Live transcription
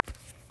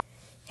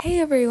Hey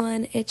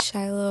everyone, it's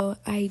Shiloh.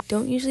 I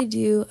don't usually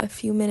do a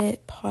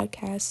few-minute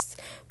podcasts,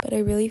 but I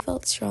really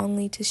felt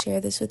strongly to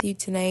share this with you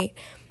tonight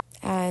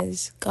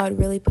as God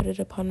really put it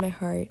upon my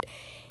heart.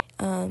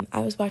 I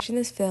was watching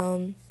this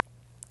film,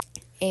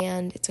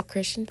 and it's a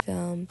Christian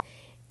film,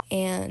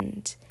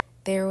 and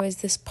there was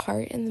this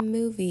part in the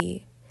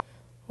movie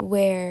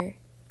where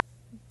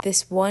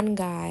this one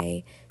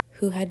guy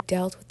who had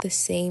dealt with the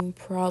same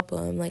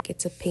problem, like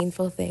it's a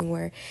painful thing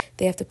where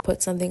they have to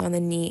put something on the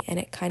knee and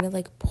it kind of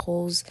like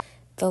pulls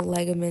the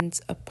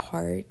ligaments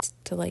apart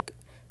to like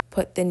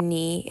put the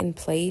knee in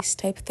place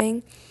type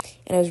thing,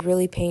 and it was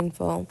really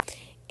painful.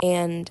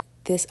 And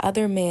this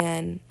other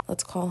man,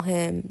 let's call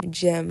him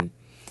Jim,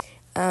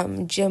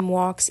 Jim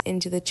walks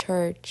into the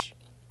church,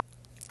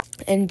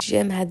 and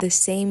Jim had the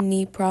same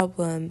knee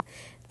problem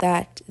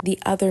that the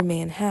other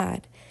man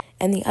had,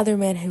 and the other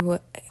man who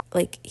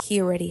he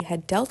already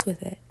had dealt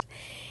with it.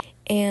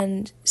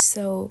 And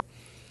so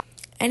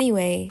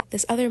anyway,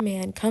 this other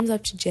man comes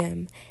up to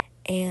Jim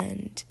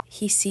and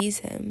he sees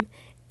him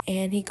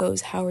and he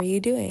goes, "How are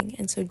you doing?"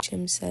 And so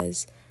Jim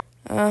says,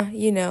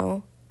 you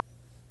know.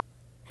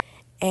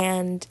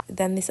 And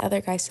then this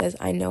other guy says,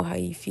 "I know how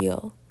you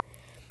feel."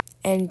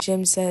 And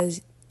Jim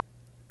says,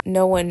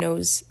 "No one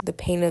knows the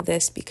pain of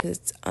this because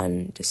it's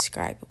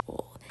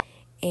undescribable.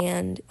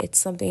 And it's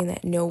something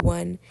that no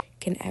one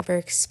can ever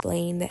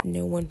explain, that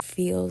no one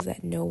feels,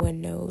 that no one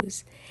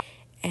knows."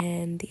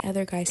 And the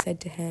other guy said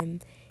to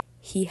him,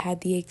 he had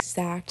the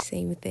exact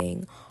same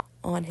thing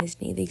on his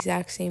knee, the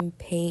exact same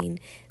pain,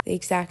 the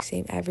exact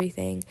same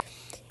everything.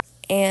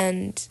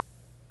 And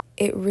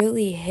it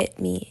really hit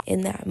me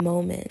in that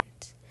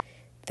moment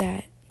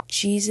that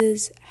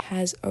Jesus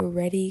has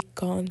already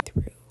gone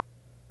through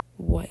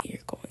what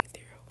you're going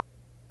through.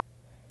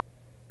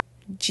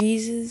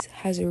 Jesus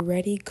has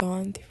already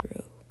gone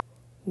through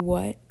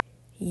what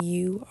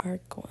you are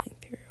going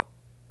through.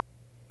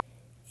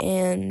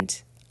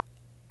 And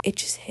it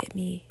just hit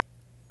me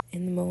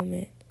in the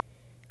moment.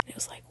 And it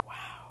was like,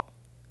 wow.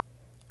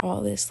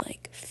 All this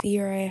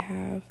fear I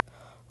have,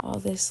 all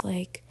this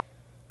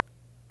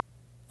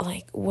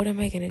what am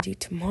I going to do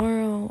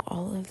tomorrow?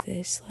 All of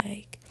this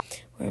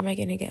where am I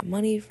going to get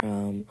money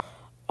from?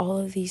 All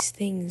of these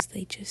things,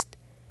 they just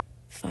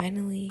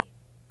finally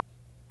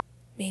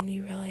made me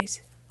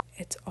realize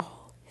it's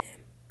all him.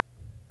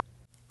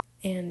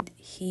 And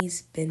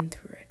he's been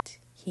through it.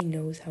 He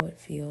knows how it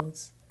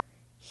feels.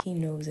 He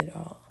knows it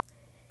all.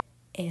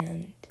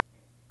 And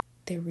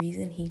the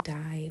reason he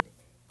died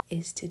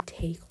is to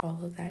take all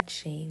of that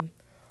shame,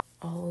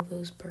 all of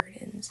those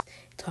burdens.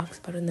 It talks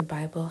about in the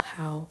Bible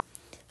how,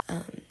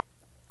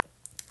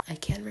 I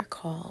can't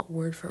recall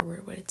word for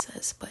word what it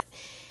says, but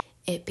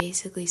it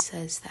basically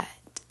says that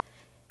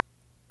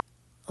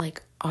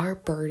our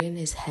burden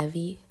is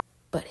heavy,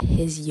 but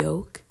his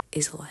yoke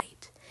is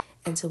light.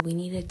 And so we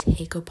need to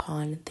take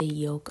upon the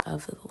yoke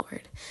of the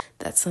Lord.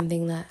 That's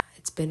something that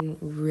it's been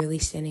really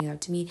standing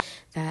out to me,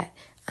 that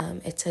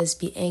it says,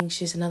 be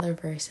anxious. Another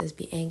verse says,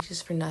 be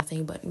anxious for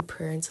nothing, but in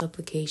prayer and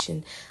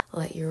supplication,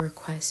 let your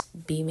requests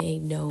be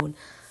made known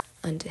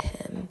unto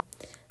him.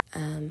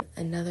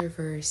 Another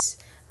verse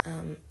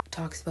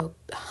talks about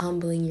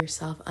humbling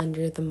yourself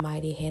under the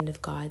mighty hand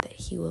of God, that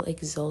he will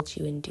exalt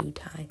you in due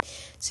time.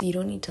 So you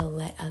don't need to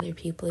let other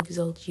people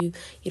exalt you.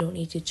 You don't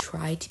need to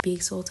try to be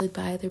exalted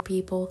by other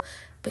people,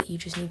 but you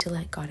just need to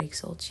let God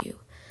exalt you.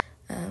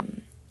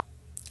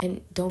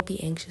 And don't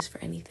be anxious for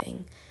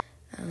anything.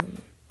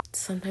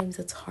 Sometimes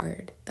that's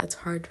hard. That's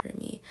hard for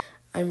me.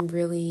 I'm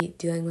really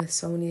dealing with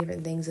so many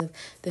different things of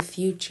the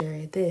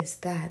future, this,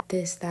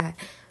 that.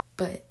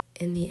 But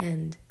in the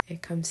end,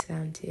 it comes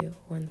down to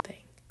one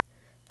thing.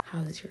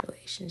 How is your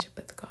relationship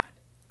with God?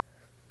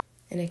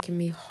 And it can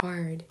be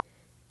hard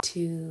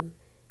to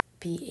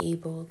be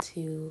able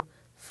to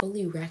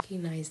fully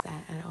recognize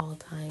that at all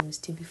times,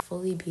 to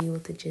fully be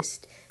able to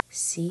just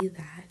see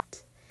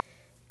that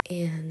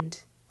and,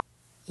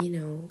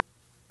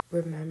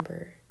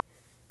 remember,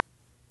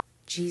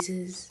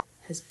 Jesus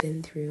has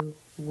been through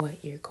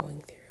what you're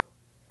going through.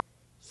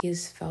 He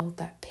has felt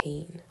that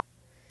pain.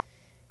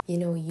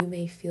 You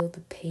may feel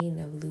the pain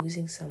of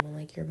losing someone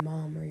like your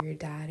mom or your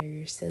dad or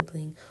your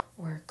sibling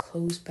or a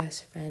close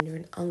best friend or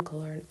an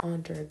uncle or an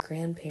aunt or a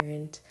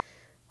grandparent.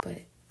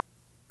 But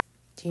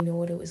do you know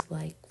what it was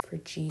like for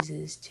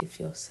Jesus to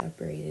feel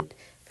separated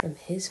from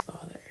his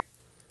Father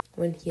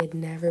when he had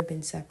never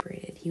been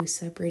separated? He was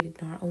separated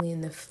not only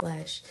in the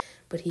flesh,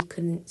 but he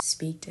couldn't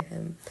speak to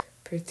him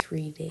for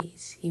 3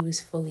 days. He was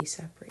fully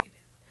separated.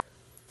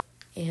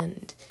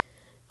 And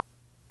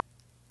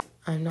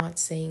I'm not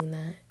saying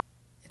that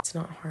it's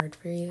not hard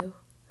for you,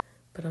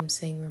 but I'm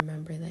saying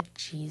remember that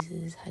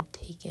Jesus had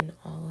taken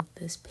all of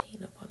this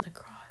pain up on the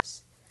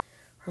cross.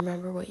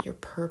 Remember what your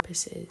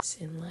purpose is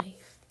in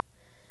life.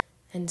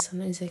 And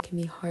sometimes it can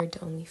be hard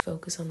to only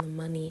focus on the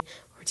money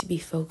or to be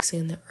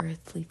focusing on the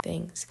earthly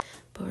things.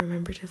 But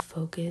remember to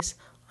focus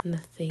on the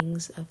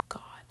things of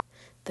God,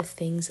 the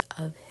things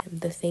of him,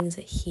 the things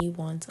that he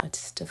wants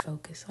us to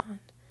focus on.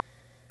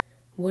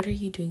 What are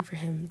you doing for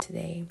him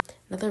today?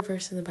 Another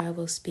verse in the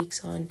Bible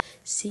speaks on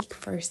seek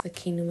first the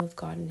kingdom of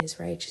God and his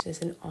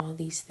righteousness, and all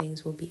these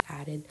things will be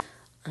added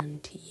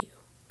unto you.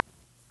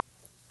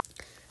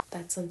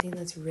 That's something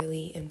that's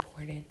really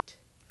important.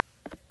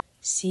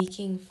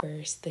 Seeking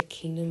first the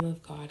kingdom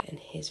of God and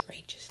his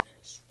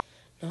righteousness.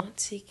 Not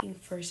seeking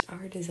first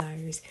our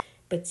desires,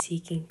 but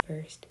seeking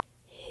first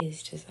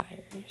his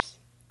desires.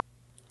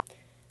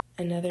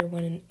 Another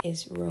one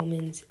is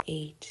Romans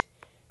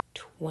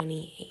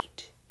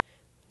 8:28,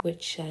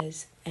 which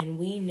says, and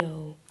we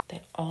know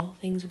that all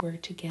things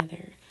work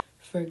together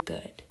for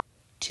good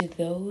to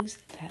those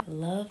that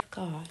love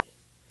God.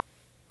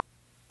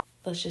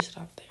 Let's just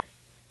stop there.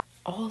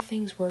 All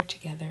things work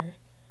together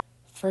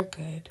for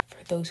good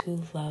for those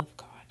who love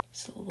God.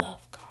 So love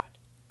God.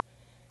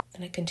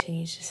 And it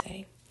continues to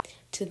say,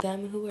 to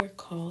them who are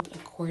called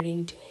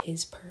according to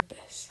his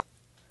purpose.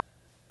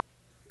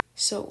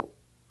 So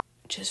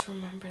just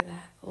remember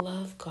that.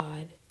 Love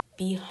God.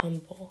 Be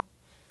humble.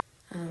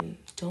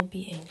 Don't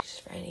be anxious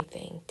for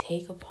anything.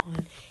 Take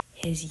upon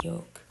his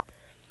yoke,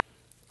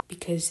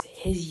 because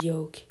his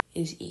yoke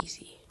is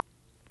easy.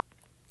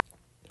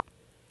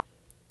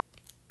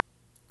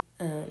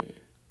 It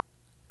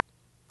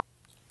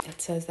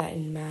says that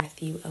in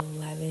Matthew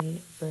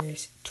 11,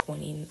 verse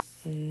 29,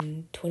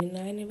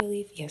 I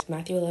believe. Yes,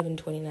 Matthew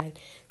 11:29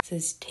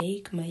 says,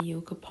 take my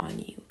yoke upon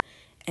you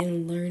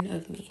and learn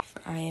of me,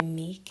 for I am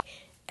meek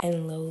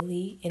and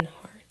lowly in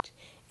heart,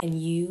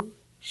 and you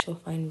shall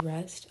find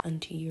rest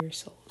unto your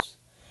souls.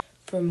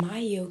 For my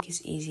yoke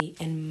is easy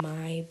and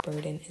my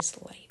burden is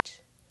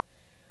light.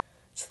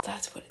 So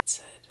that's what it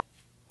said.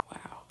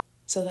 Wow.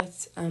 So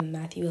that's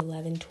Matthew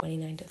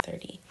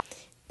 11:29-30.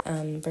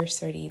 Verse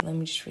 30, let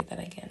me just read that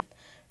again.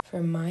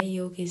 For my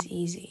yoke is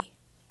easy.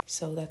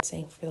 So that's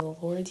saying for the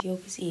Lord's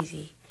yoke is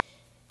easy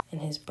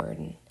and his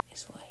burden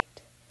is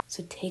light.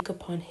 So take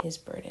upon his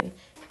burden.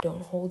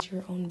 Don't hold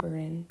your own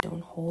burden.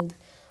 Don't hold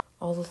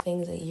all the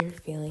things that you're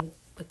feeling,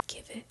 but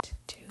give it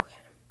to him.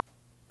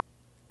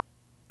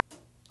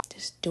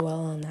 Just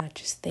dwell on that.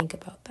 Just think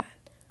about that.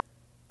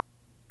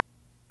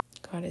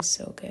 God is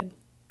so good.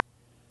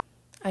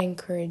 I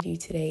encourage you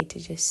today to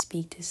just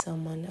speak to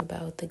someone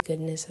about the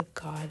goodness of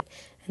God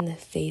and the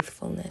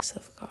faithfulness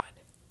of God.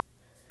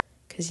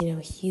 Because,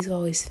 he's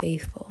always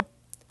faithful,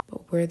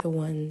 but we're the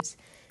ones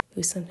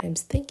who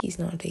sometimes think he's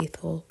not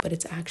faithful, but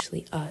it's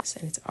actually us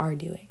and it's our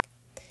doing.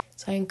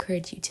 So I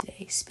encourage you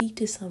today, speak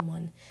to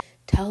someone,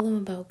 tell them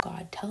about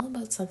God, tell them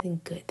about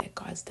something good that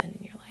God's done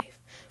in your life.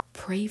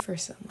 Pray for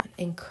someone,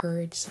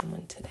 encourage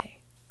someone today.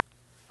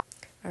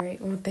 All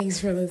right, well, thanks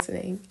for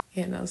listening,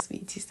 and I'll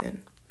speak to you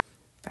soon.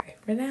 Bye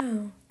for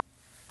now.